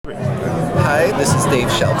Hi, this is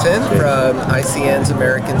Dave Shelton from ICN's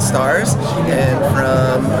American Stars and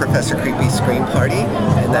from Professor Creepy's Screen Party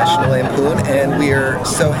and National Lampoon, and we are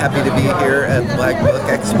so happy to be here at Black Book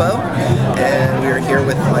Expo, and we are here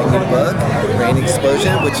with my new book, Rain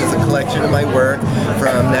Explosion, which is a collection of my work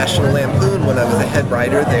from National Lampoon when I was a head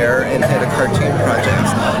writer there and head of cartoon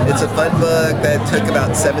projects. It's a fun book that took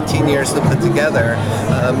about 17 years to put together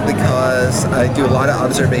because I do a lot of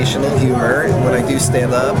observational humor when I do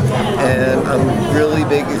stand up, and I'm a really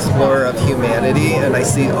big explorer of humanity, and I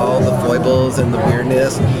see all the foibles and the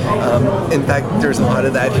weirdness. In fact, there's a lot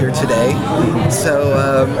of that here today. So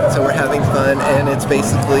we're having fun, and it's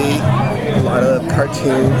basically a lot of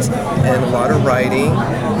cartoons and a lot of writing,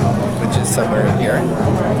 which is somewhere in here,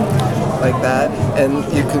 like that, and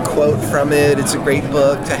you can quote from it. It's a great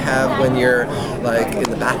book to have when you're like in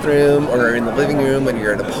the bathroom or in the living room, when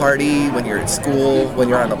you're at a party, when you're at school, when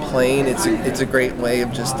you're on a plane. It's a great way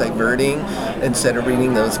of just diverting instead of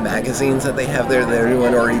reading those magazines that they have there that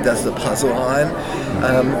everyone already does the puzzle on.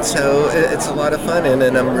 So it's a lot of fun,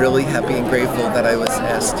 and I'm really happy and grateful that I was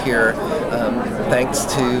asked here. Thanks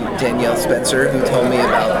to Danielle Spencer, who told me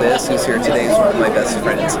about this, who's here today, is one of my best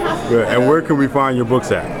friends. Good. And where can we find your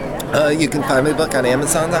books at? You can find my book on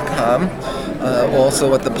Amazon.com,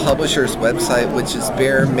 also at the publisher's website, which is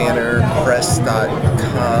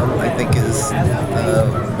bearmanorpress.com, I think is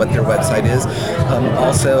what their website is.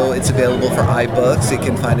 Also, it's available for iBooks. You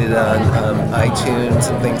can find it on iTunes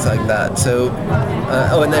and things like that. So,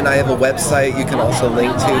 and then I have a website you can also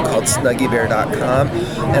link to called SnuggyBear.com,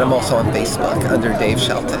 and I'm also on Facebook under Dave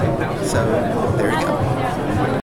Shelton. So, there you go.